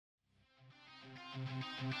Hey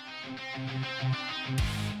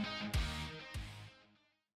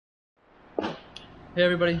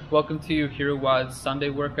everybody, welcome to Hero WOD's Sunday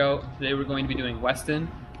workout. Today we're going to be doing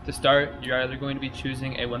Weston. To start, you're either going to be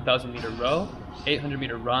choosing a 1,000 meter row, 800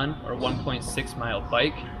 meter run, or 1.6 mile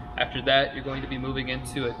bike. After that, you're going to be moving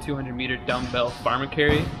into a 200 meter dumbbell farmer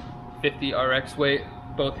carry, 50 RX weight,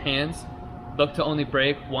 both hands. Look to only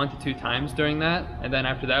break 1 to 2 times during that, and then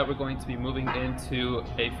after that we're going to be moving into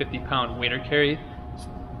a 50-pound waiter carry.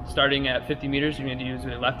 Starting at 50 meters, you're going to use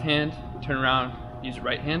your left hand, turn around, use your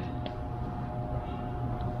right hand.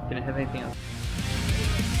 Didn't have anything else.